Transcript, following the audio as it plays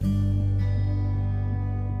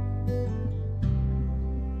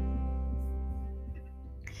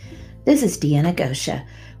This is Deanna Gosha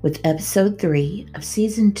with episode 3 of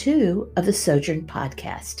season 2 of the Sojourn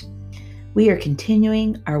podcast. We are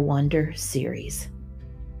continuing our Wonder series.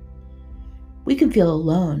 We can feel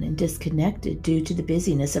alone and disconnected due to the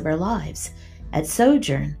busyness of our lives. At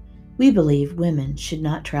Sojourn, we believe women should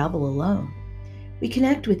not travel alone. We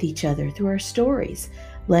connect with each other through our stories,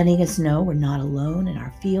 letting us know we're not alone in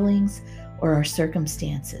our feelings or our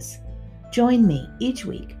circumstances. Join me each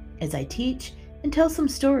week as I teach and tell some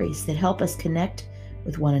stories that help us connect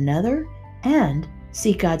with one another and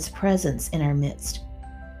see God's presence in our midst.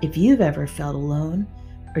 If you've ever felt alone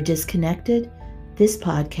or disconnected, this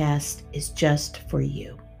podcast is just for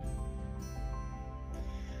you.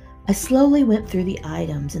 I slowly went through the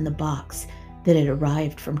items in the box that had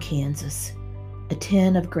arrived from Kansas. A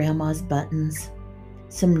tin of Grandma's buttons,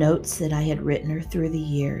 some notes that I had written her through the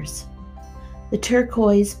years, the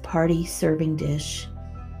turquoise party serving dish,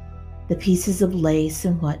 the pieces of lace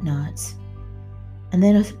and whatnots, and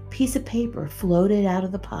then a piece of paper floated out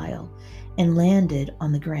of the pile and landed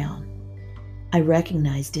on the ground. I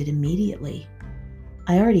recognized it immediately.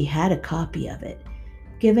 I already had a copy of it,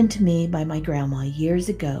 given to me by my grandma years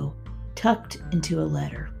ago, tucked into a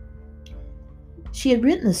letter. She had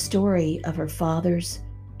written the story of her father's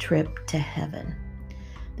trip to heaven.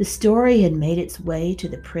 The story had made its way to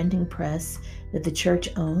the printing press that the church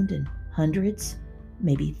owned, and hundreds,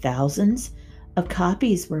 maybe thousands, of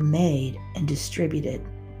copies were made and distributed.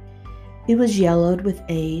 It was yellowed with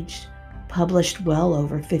age, published well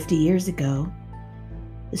over 50 years ago.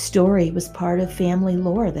 The story was part of family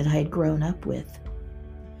lore that I had grown up with.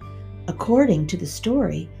 According to the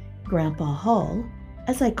story, Grandpa Hull,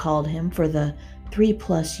 as I called him for the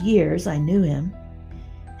 3+ years I knew him,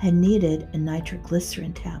 had needed a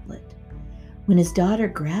nitroglycerin tablet. When his daughter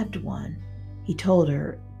grabbed one, he told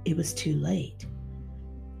her it was too late.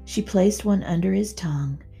 She placed one under his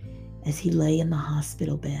tongue as he lay in the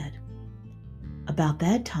hospital bed. About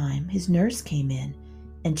that time, his nurse came in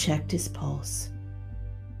and checked his pulse.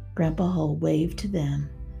 Grandpa Hull waved to them,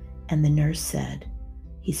 and the nurse said,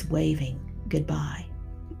 "He's waving goodbye."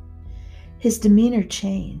 His demeanor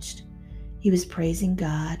changed. He was praising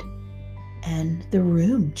God, and the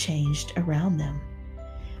room changed around them.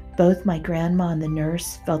 Both my grandma and the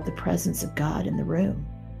nurse felt the presence of God in the room.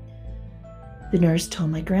 The nurse told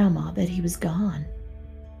my grandma that he was gone.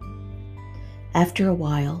 After a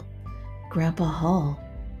while, Grandpa Hull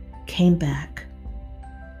came back,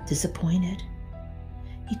 disappointed.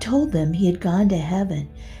 He told them he had gone to heaven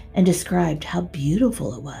and described how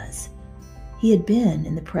beautiful it was. He had been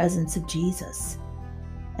in the presence of Jesus.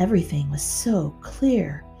 Everything was so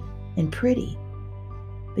clear and pretty.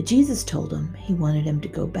 But Jesus told him he wanted him to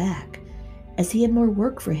go back, as he had more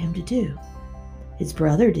work for him to do. His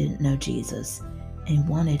brother didn't know Jesus and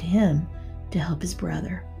wanted him to help his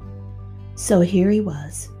brother. So here he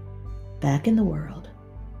was, back in the world,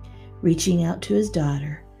 reaching out to his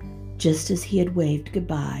daughter, just as he had waved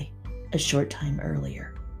goodbye a short time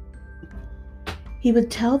earlier. He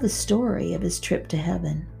would tell the story of his trip to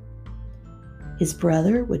heaven. His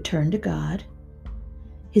brother would turn to God.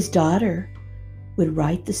 His daughter would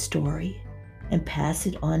write the story and pass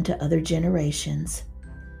it on to other generations,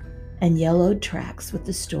 and yellowed tracts with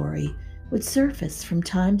the story would surface from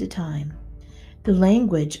time to time, the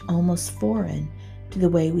language almost foreign to the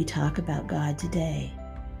way we talk about God today,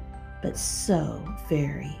 but so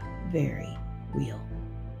very, very real.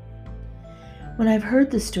 When I've heard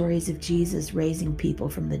the stories of Jesus raising people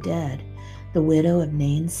from the dead, the widow of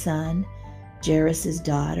Nain's son, Jairus'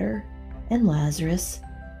 daughter, and Lazarus,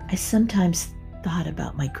 I sometimes thought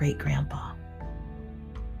about my great-grandpa.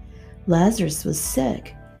 Lazarus was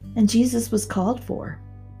sick, and Jesus was called for.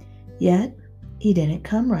 Yet, he didn't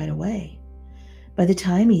come right away. By the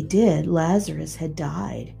time he did, Lazarus had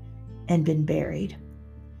died and been buried.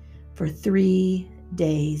 For 3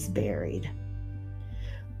 days buried.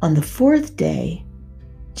 On the 4th day,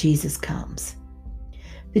 Jesus comes.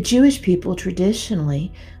 The Jewish people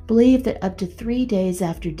traditionally believed that up to 3 days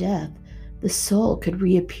after death, the soul could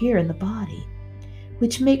reappear in the body,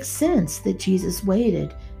 which makes sense that Jesus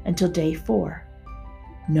waited until day 4.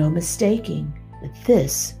 No mistaking that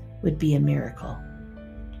this would be a miracle.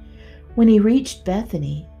 When he reached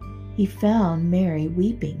Bethany, he found Mary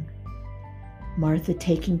weeping, Martha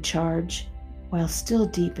taking charge while still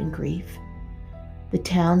deep in grief. The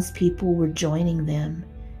townspeople were joining them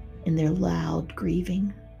in their loud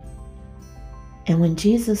grieving. And when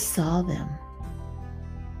Jesus saw them,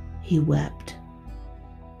 he wept.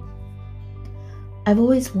 I've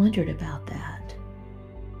always wondered about that.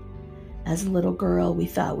 As a little girl, we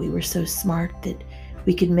thought we were so smart that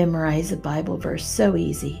We could memorize a Bible verse so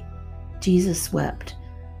easy. Jesus wept,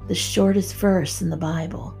 the shortest verse in the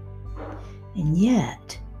Bible. And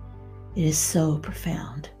yet, it is so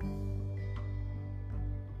profound.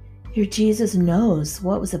 Here Jesus knows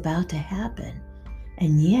what was about to happen,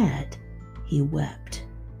 and yet he wept.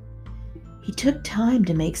 He took time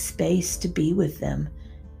to make space to be with them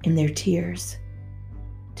in their tears,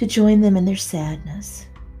 to join them in their sadness.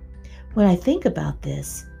 When I think about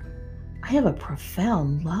this, I have a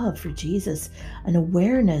profound love for Jesus, an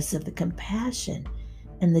awareness of the compassion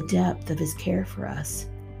and the depth of his care for us,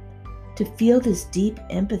 to feel this deep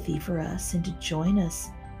empathy for us and to join us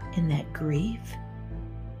in that grief.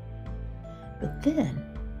 But then,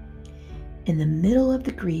 in the middle of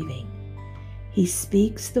the grieving, he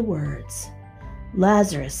speaks the words,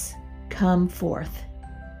 "Lazarus, come forth."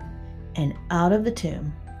 And out of the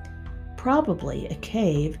tomb, probably a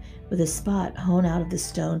cave with a spot hewn out of the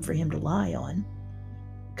stone for him to lie on,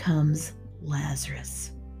 comes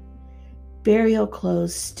Lazarus. Burial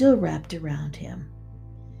clothes still wrapped around him,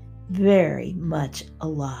 very much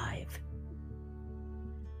alive.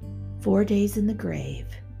 4 days in the grave,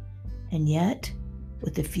 and yet,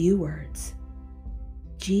 with a few words,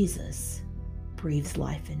 Jesus breathes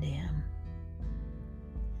life into him.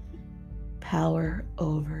 Power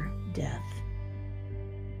over death.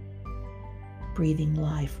 Breathing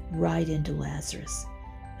life right into Lazarus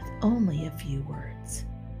with only a few words.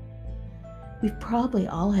 We've probably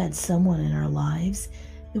all had someone in our lives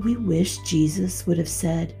that we wish Jesus would have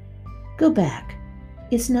said, "Go back.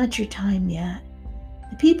 It's not your time yet.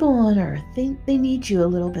 The people on earth, they need you a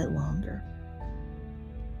little bit longer."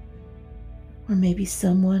 Or maybe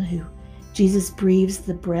someone who Jesus breathes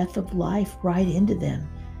the breath of life right into them,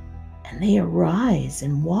 and they arise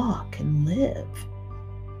and walk and live.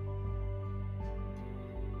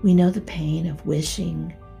 We know the pain of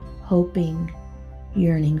wishing, hoping,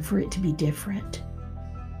 yearning for it to be different.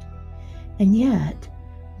 And yet,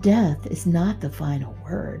 death is not the final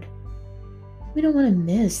word. We don't want to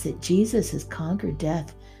miss that Jesus has conquered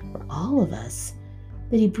death for all of us,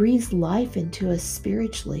 that he breathes life into us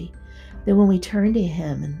spiritually, that when we turn to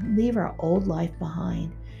him and leave our old life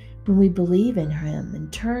behind, when we believe in him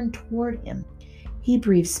and turn toward him, he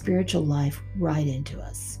breathes spiritual life right into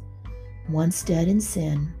us. Once dead in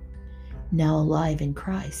sin, now alive in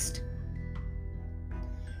Christ.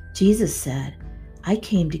 Jesus said, "I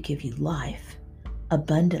came to give you life,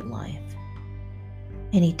 abundant life."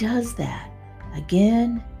 And he does that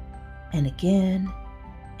again and again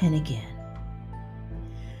and again.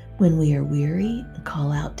 When we are weary and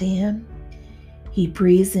call out to him, he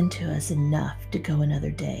breathes into us enough to go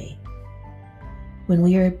another day. When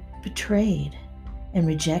we are betrayed and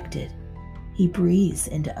rejected, he breathes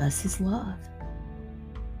into us his love.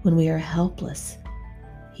 When we are helpless,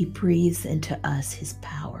 he breathes into us his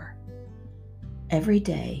power. Every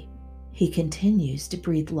day, he continues to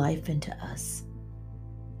breathe life into us.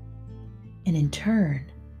 And in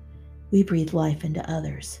turn, we breathe life into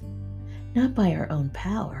others, not by our own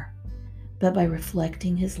power, but by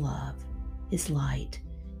reflecting his love, his light,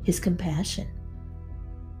 his compassion.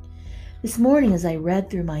 This morning, as I read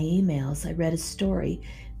through my emails, I read a story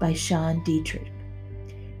by Sean Dietrich.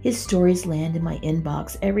 His stories land in my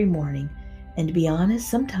inbox every morning, and to be honest,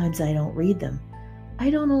 sometimes I don't read them. I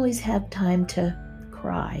don't always have time to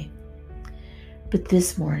cry. But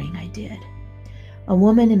this morning I did. A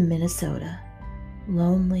woman in Minnesota,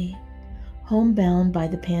 lonely, homebound by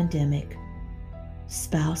the pandemic,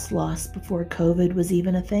 spouse lost before COVID was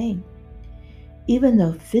even a thing. Even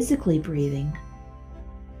though physically breathing,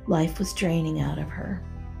 life was draining out of her.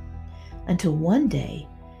 Until one day,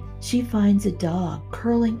 she finds a dog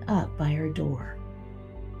curling up by her door.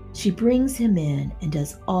 She brings him in and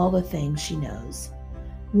does all the things she knows: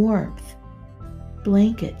 warmth,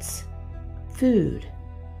 blankets, food,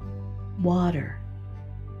 water,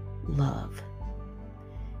 love.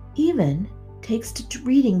 Even takes to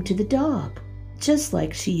reading to the dog, just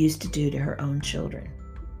like she used to do to her own children.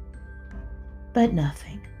 But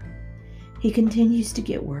nothing. He continues to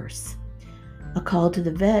get worse. A call to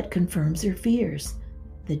the vet confirms her fears.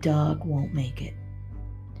 The dog won't make it.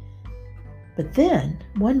 But then,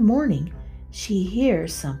 one morning, she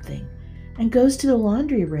hears something and goes to the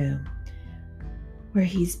laundry room where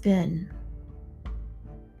he's been.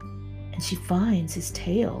 And she finds his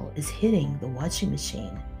tail is hitting the washing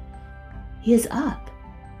machine. He is up.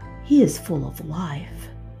 He is full of life.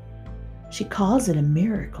 She calls it a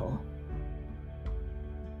miracle.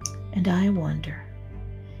 And I wonder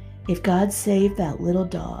if God saved that little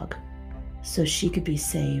dog so she could be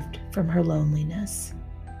saved from her loneliness.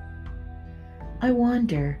 I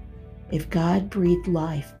wonder if God breathed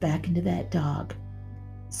life back into that dog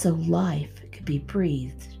so life could be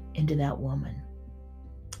breathed into that woman.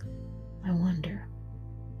 I wonder.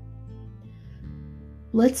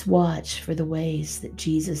 Let's watch for the ways that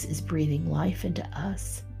Jesus is breathing life into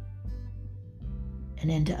us and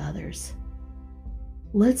into others.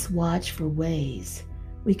 Let's watch for ways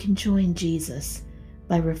we can join Jesus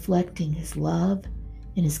by reflecting his love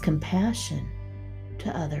and his compassion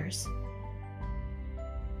to others,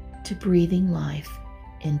 to breathing life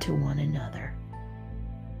into one another.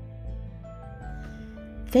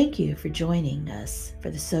 Thank you for joining us for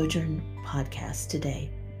the Sojourn podcast today.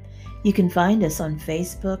 You can find us on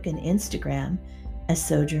Facebook and Instagram as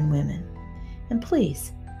Sojourn Women. And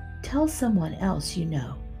please tell someone else you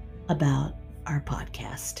know about our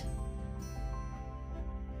podcast.